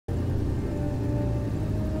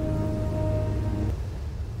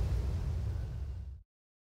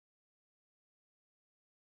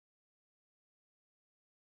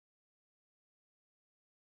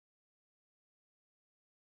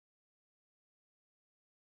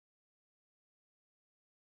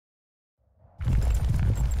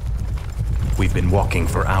We've been walking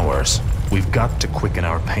for hours. We've got to quicken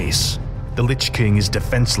our pace. The Lich King is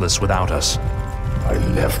defenseless without us. I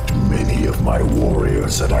left many of my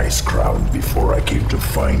warriors at Icecrown before I came to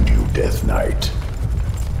find you, Death Knight.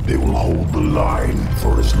 They will hold the line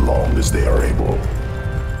for as long as they are able.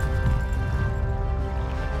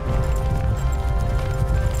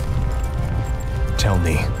 Tell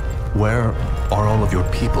me, where are all of your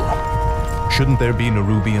people? Shouldn't there be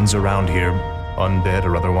Nerubians around here, undead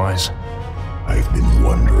or otherwise? I've been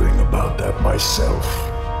wondering about that myself.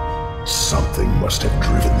 Something must have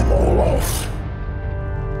driven them all off.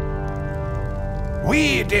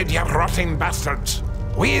 We did, you rotting bastards!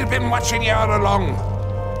 We've been watching you all along!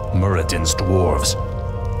 Muradin's dwarves.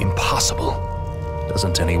 Impossible.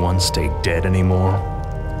 Doesn't anyone stay dead anymore?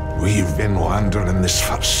 We've been wandering this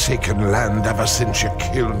forsaken land ever since you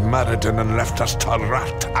killed Muradin and left us to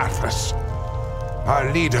rot Arthas.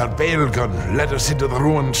 Our leader, Baelgun, led us into the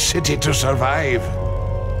ruined city to survive.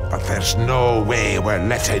 But there's no way we're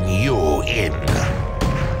letting you in.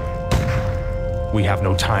 We have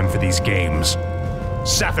no time for these games.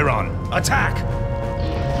 Saphiron, attack!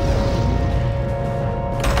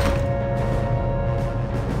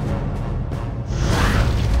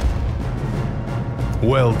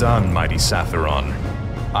 Well done, mighty Saphiron.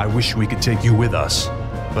 I wish we could take you with us,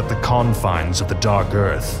 but the confines of the Dark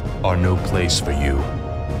Earth are no place for you.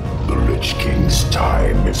 The Lich King's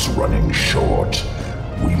time is running short.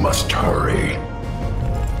 We must hurry.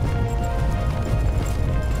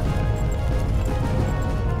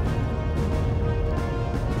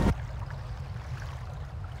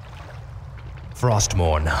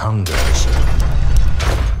 Frostmourne hungers.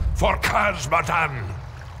 For Khazmatan!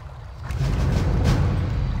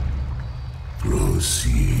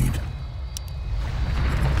 Proceed.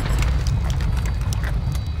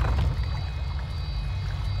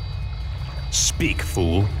 Speak,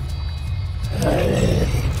 fool.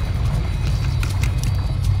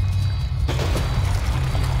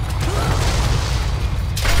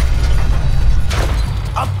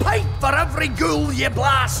 A pipe for every ghoul you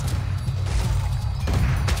blast!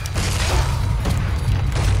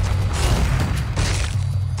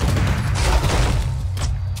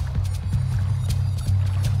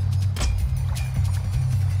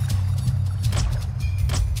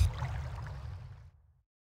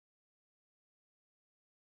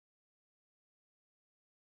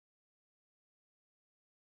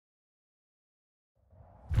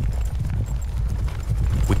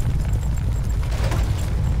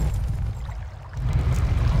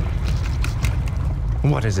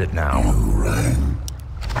 What is it now? You rang.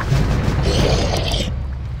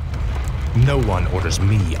 No one orders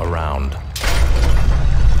me around.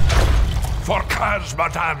 For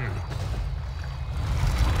Khazmatan!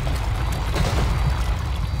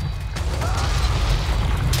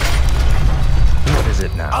 What is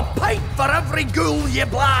it now? A pipe for every ghoul you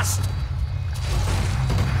blast!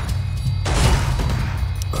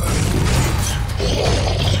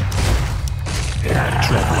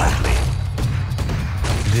 Tread lightly.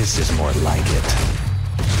 This is more like it.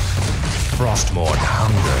 Frostmourne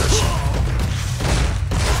hungers.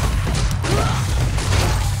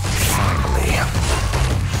 Finally.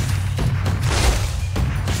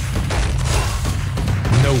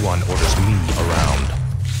 No one orders me around.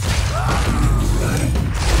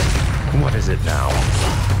 What is it now?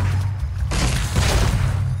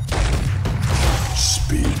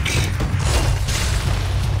 Speak.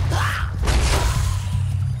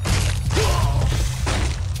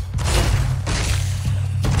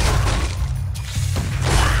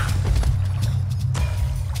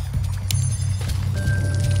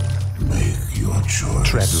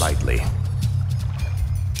 Tread lightly.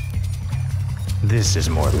 This is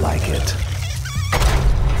more like it.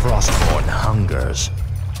 Frostmourne hungers.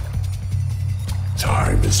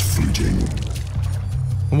 Time is fleeting.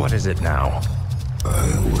 What is it now?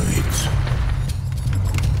 I'll wait.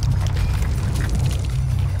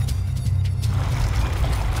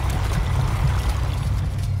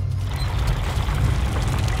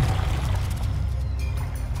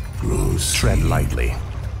 Proceed. Tread lightly.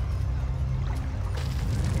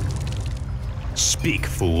 Speak,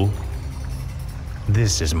 fool.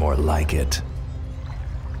 This is more like it.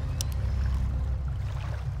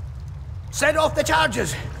 Set off the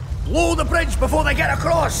charges! Blow the bridge before they get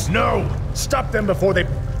across! No! Stop them before they...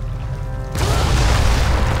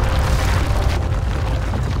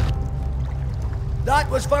 That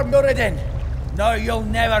was for Muradin. Now you'll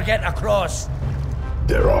never get across.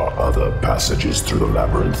 There are other passages through the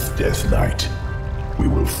labyrinth, Death Knight. We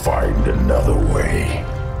will find another way.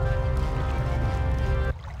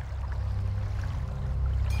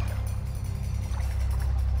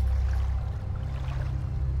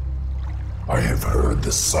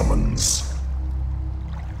 the summons.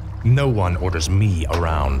 No one orders me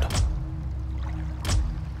around.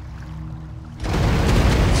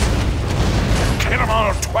 Kill them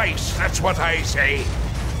all twice, that's what I say.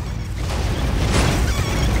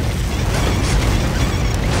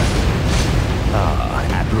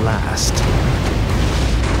 At last.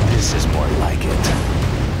 This is more like it.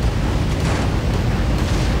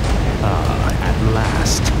 At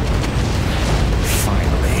last.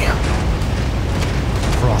 Finally.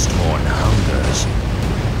 Frostmourne hungers.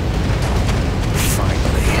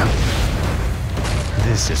 Finally.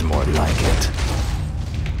 This is more like it.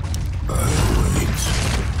 I wait.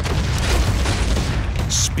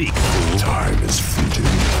 Speak, fool. Time is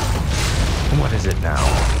fleeting. What is it now?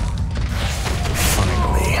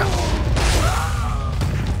 Finally.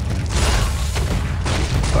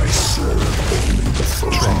 I serve only the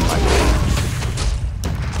first. Tread lightly.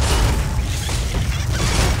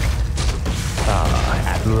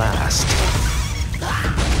 At last.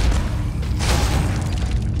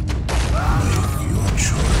 Make your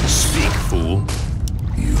choice. Speak, fool.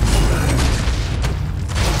 You ran.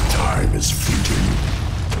 Time is fleeting.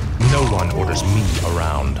 No one orders me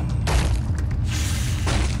around.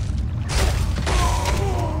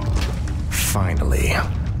 Finally.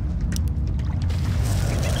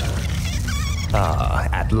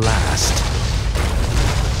 At last.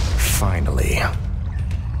 Finally.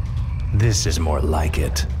 This is more like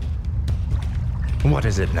it. What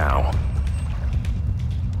is it now?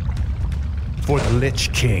 For the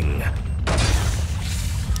Lich King.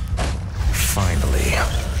 Finally.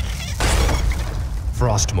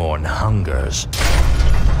 Frostmourne hungers.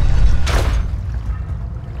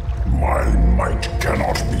 My might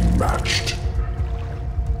cannot be matched.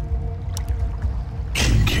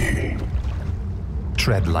 Kinky.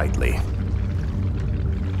 Tread lightly.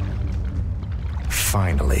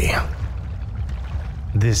 Finally.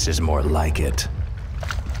 This is more like it.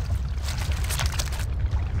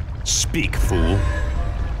 Speak, fool.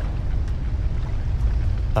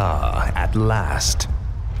 At last.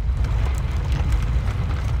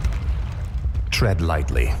 Tread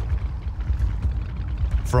lightly.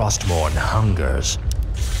 Frostmourne hungers.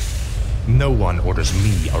 No one orders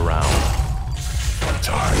me around.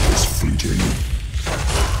 Time is fleeting.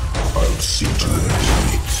 I'll see to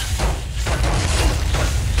it.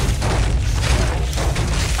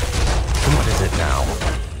 What is it now?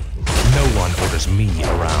 No one orders me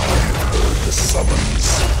around. I've heard the summons.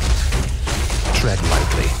 Tread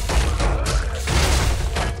lightly.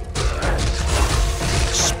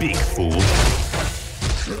 Speak, fool.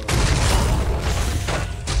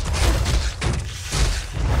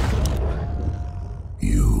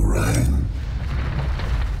 You ran.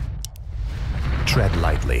 Tread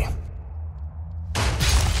lightly.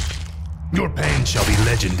 Your pain shall be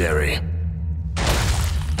legendary.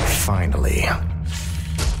 Finally.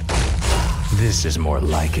 This is more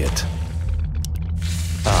like it.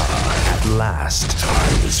 At last.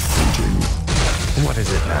 Time is fleeting. What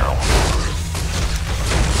is it now?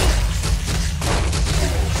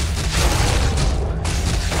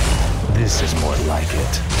 This is more like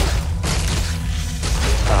it.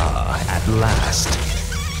 At last.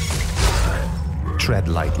 Tread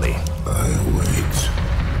lightly. I wait.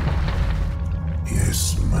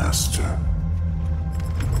 Yes, Master.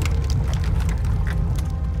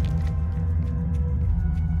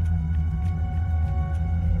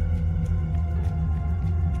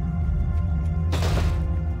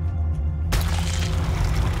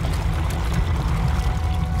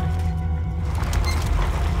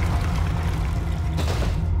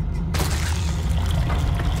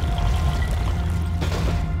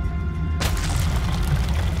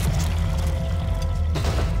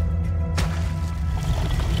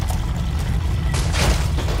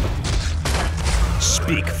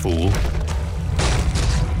 Speak, fool.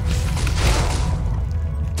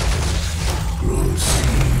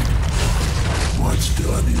 Proceed. What's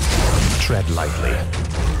done is done. Tread lightly.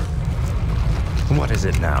 What is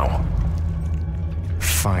it now?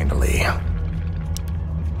 Finally.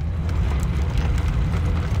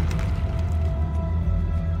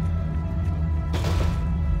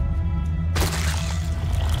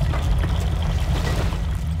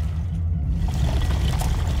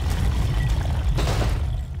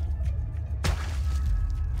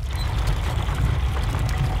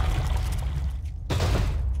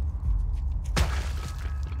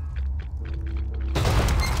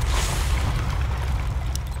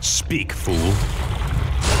 Speak, fool.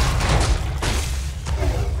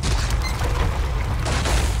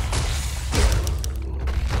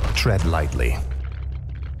 Tread lightly.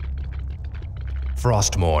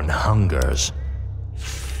 Frostmourne hungers.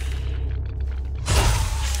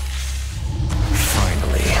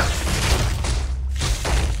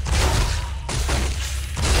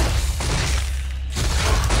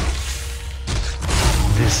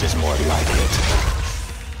 This is more like it.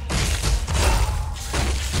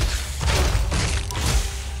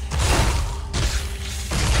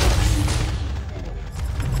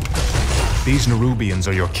 These Nerubians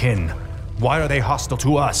are your kin. Why are they hostile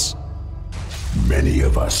to us? Many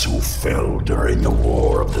of us who fell during the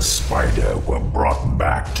War of the Spider were brought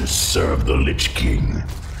back to serve the Lich King.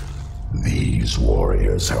 These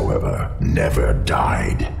warriors, however, never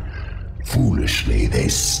died. Foolishly, they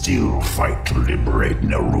still fight to liberate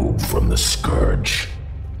Nerub from the Scourge.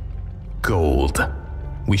 Gold.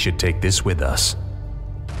 We should take this with us.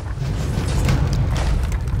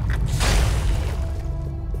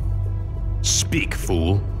 Speak,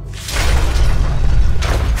 fool.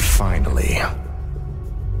 Finally.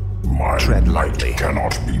 My Tread might lightly.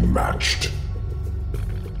 cannot be matched.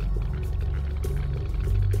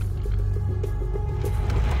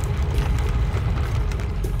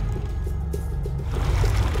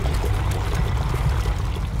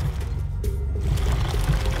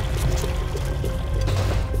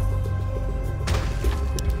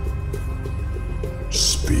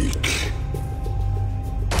 Speak.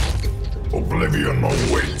 Oblivion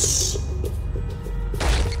awaits.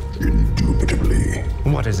 Indubitably.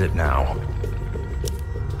 What is it now?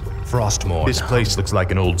 Frostmourne. This place looks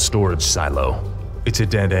like an old storage silo. It's a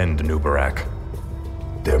dead end, Nubarak.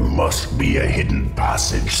 There must be a hidden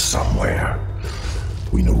passage somewhere.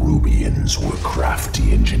 We Nerubians were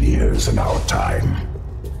crafty engineers in our time.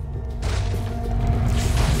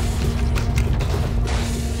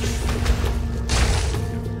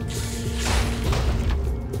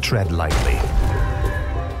 Tread lightly.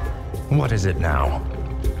 What is it now?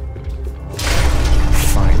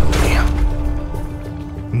 Finally.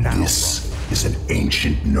 Now. This is an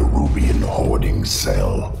ancient Nerubian hoarding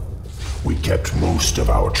cell. We kept most of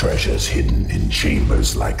our treasures hidden in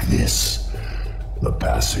chambers like this. The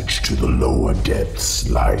passage to the lower depths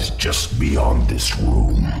lies just beyond this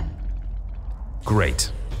room.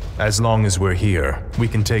 Great. As long as we're here, we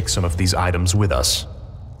can take some of these items with us.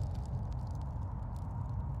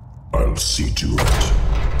 I'll see to it.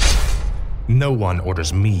 No one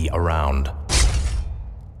orders me around.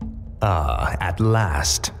 Ah, at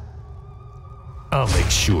last. I'll make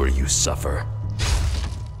sure you suffer.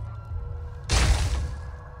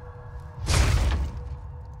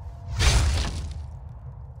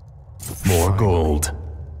 More gold.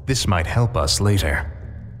 This might help us later.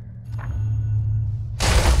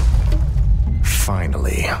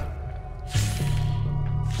 Finally.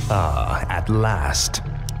 Ah, at last.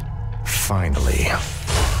 Finally.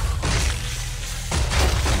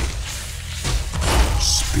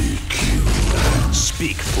 Speak.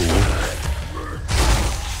 Speak, fool.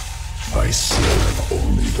 I serve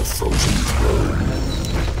only the frozen throne.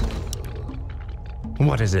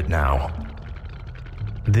 What is it now?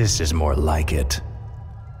 This is more like it.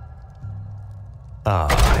 Ah,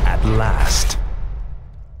 at last.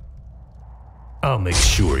 I'll make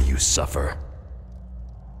sure you suffer.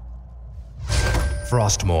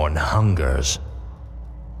 Frostmourne hungers.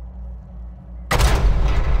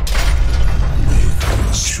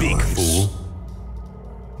 Speak, fool.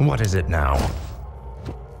 What is it now?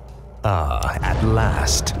 Ah, at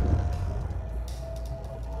last.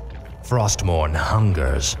 Frostmourne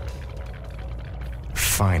hungers.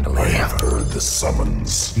 Finally. I have heard the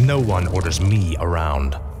summons. No one orders me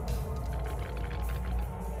around.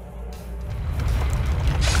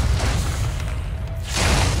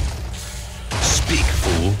 Speak,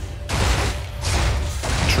 fool.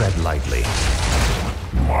 Tread lightly.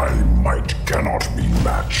 My might cannot be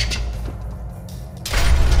matched.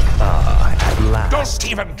 Ah, at last.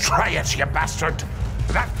 Don't even try it, you bastard!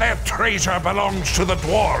 That there treasure belongs to the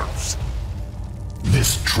dwarves!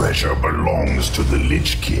 This treasure belongs to the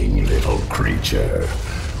Lich King, little creature.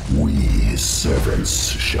 We, his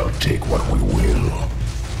servants, shall take what we will.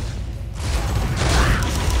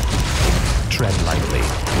 Tread lightly.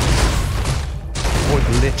 For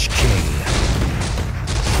the Lich King.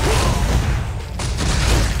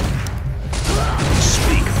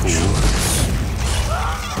 Speak, fool.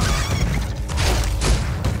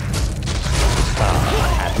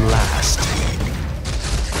 Ah, at last.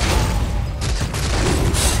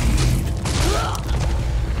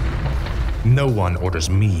 No one orders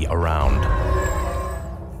me around.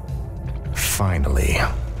 Finally.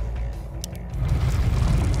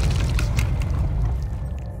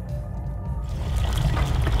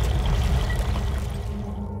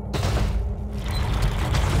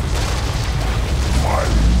 My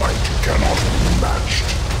might cannot be matched.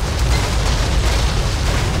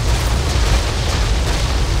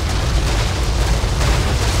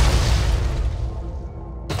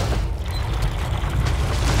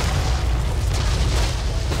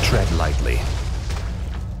 lightly.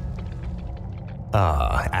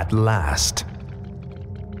 Ah, at last.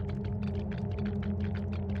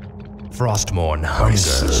 Frostmourne I hungers.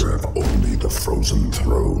 serve only the frozen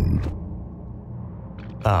throne.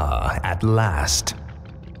 Ah, at last.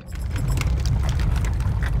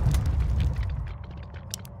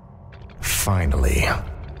 Finally.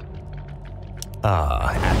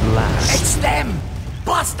 Ah, at last. It's them!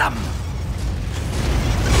 Blast them!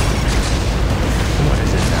 What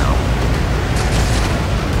is it now?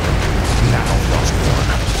 Now,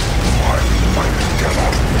 Frostmourne. My might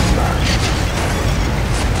cannot be matched.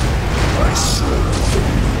 I serve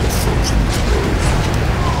only the frozen throne.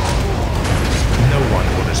 No one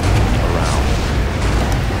orders me around.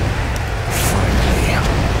 Finally.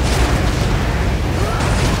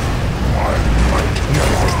 My might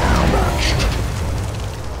cannot be matched.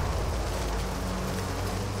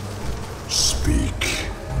 Speak.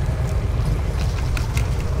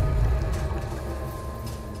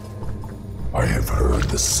 I have heard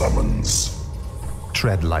the summons.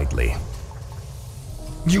 Tread lightly.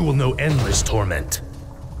 You will know endless torment.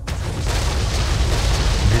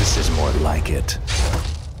 This is more like it.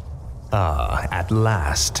 Ah, at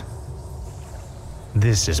last.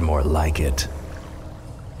 This is more like it.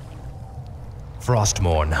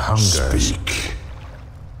 Frostmourne hungers. Speak.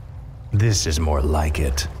 This is more like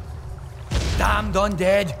it. Damned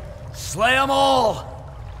undead! Slay them all!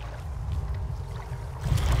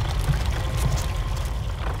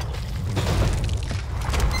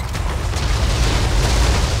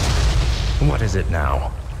 What is it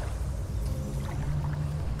now?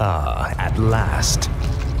 Ah, at last.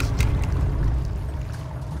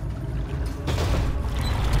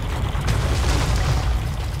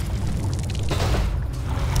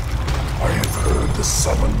 I have heard the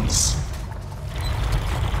summons.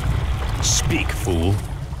 Speak, fool.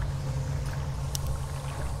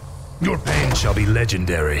 Your pain shall be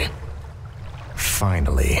legendary.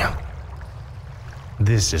 Finally.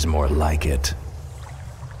 This is more like it.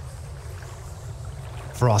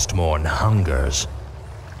 Frostmourne hungers.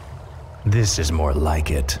 This is more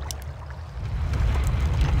like it.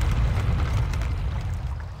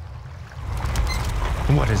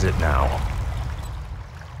 What is it now?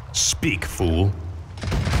 Speak, fool.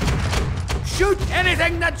 Shoot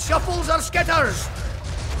anything that shuffles or skitters!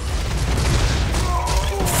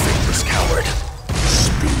 Faithless coward.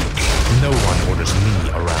 Speak. No one orders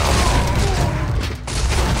me around.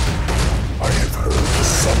 I have heard the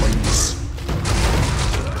summons.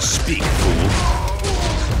 Speak, fool.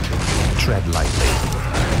 Tread lightly.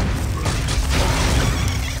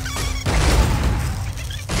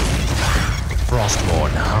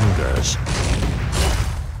 Frostmourne hungers.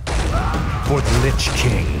 For the Lich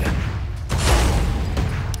King.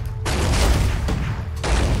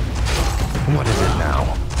 What is it now?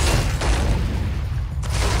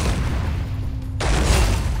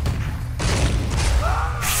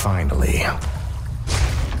 Finally.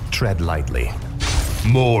 Tread lightly.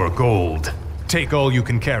 More gold. Take all you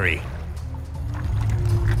can carry.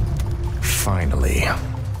 Finally.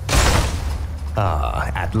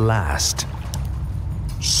 Ah, at last.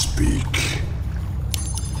 Speak.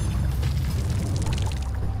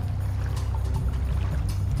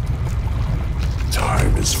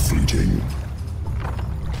 Time is fleeting.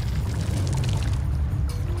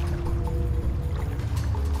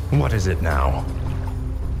 What is it now?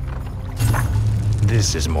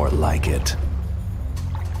 This is more like it.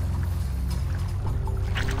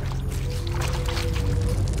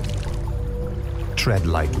 Tread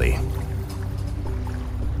lightly.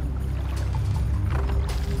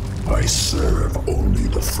 I serve only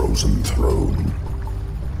the frozen throne.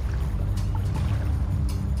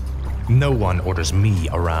 No one orders me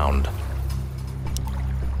around.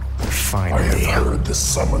 I Finally. have heard the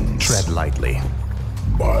summons. Tread lightly.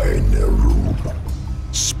 By Nerub.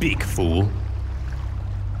 Speak, fool.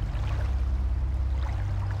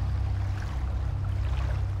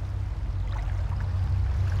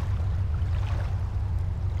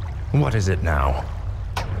 What is it now?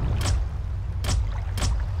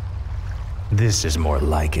 This is more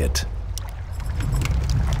like it.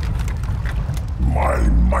 My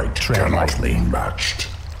might Tread cannot lightly. be matched.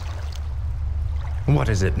 What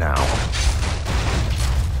is it now?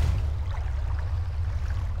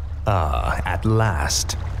 Ah, at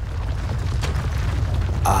last.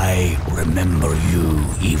 I remember you,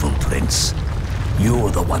 evil prince.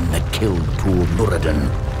 You're the one that killed poor Muradin.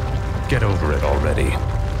 Get over it already.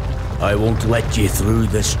 I won't let you through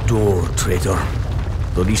this door, traitor.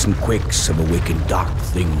 The recent quakes have awakened dark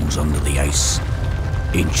things under the ice.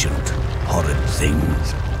 Ancient, horrid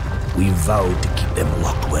things. We vowed to keep them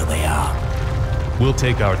locked where they are. We'll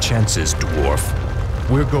take our chances, dwarf.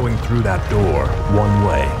 We're going through that door, one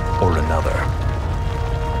way or another.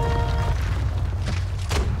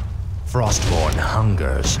 Frostborn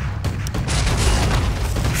hungers.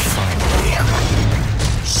 Finally.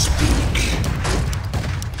 Speak.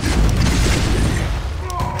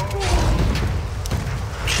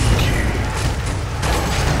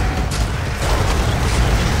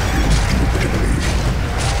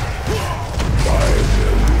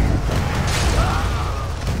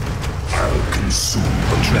 Consume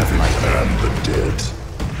the living and the dead.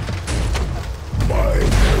 By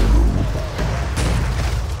Meru.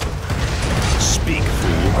 Speak,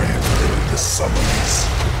 fool. I have heard the summons.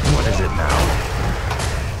 What is it now?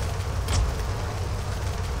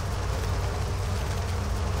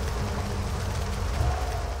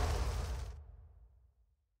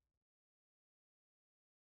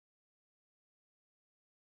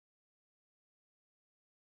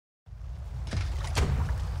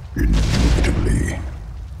 Indubitably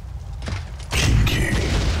kinky.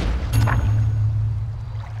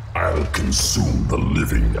 I'll consume the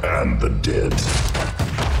living and the dead.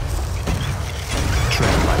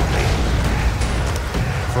 Tread lightly.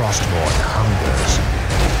 Frostborn hungers.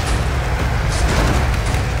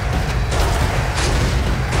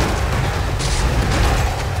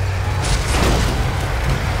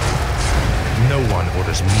 No one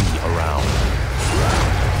orders me around.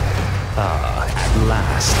 At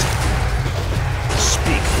last.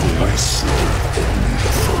 Speak, fool. I serve only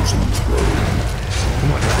the frozen throne.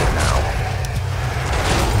 What is it now?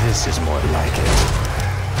 This is more like it.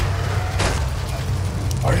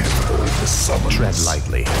 I have heard the summons. Tread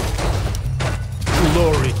lightly.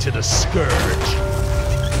 Glory to the Scourge.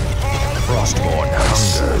 Frostborn I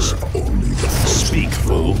hungers. serve only the frozen Speak,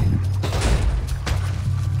 fool. throne.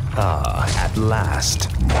 At last.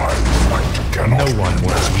 My might cannot No one be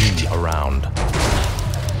wants matched. me around.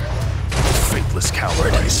 Faithless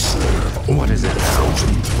coward. I serve What only is it the now?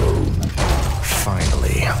 frozen throne.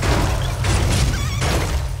 Finally.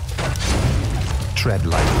 Tread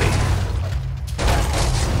lightly.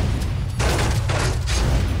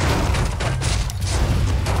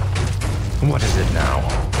 What is it now?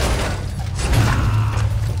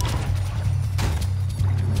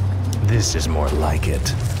 This is more like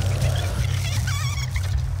it.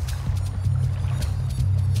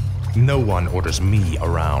 No one orders me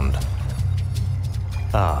around.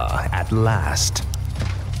 At last.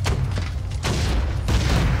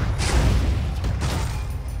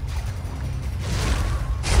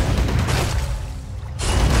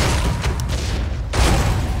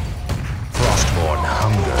 Frostborn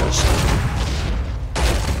hungers.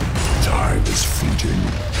 Time is fleeting.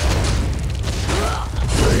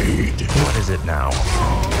 Raid. What is it now?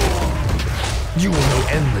 You will know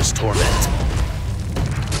endless torment.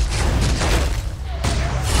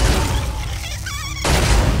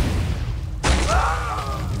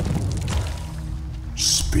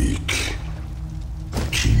 Speak.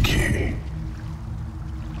 Kinky.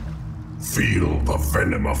 Feel the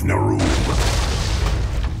venom of Naru.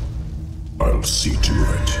 I'll see to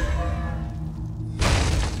it.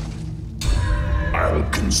 I'll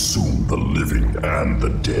consume the living and the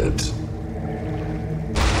dead.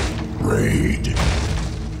 Raid.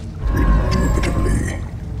 Indubitably.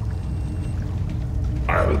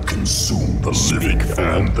 I'll consume the living fool.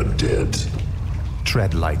 and the dead.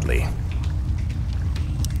 Tread lightly.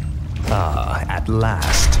 At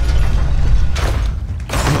last.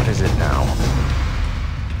 What is it now?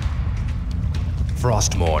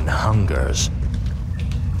 Frostborn hungers.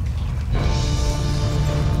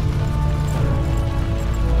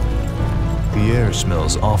 The air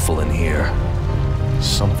smells awful in here.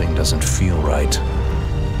 Something doesn't feel right.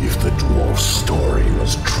 If the dwarf's story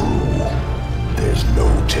was true, there's no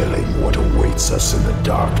telling what awaits us in the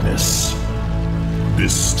darkness.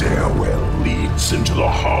 This stairwell leads into the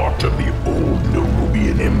heart of the old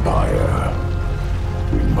Nerubian Empire.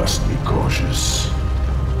 We must be cautious.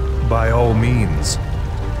 By all means,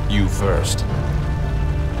 you first.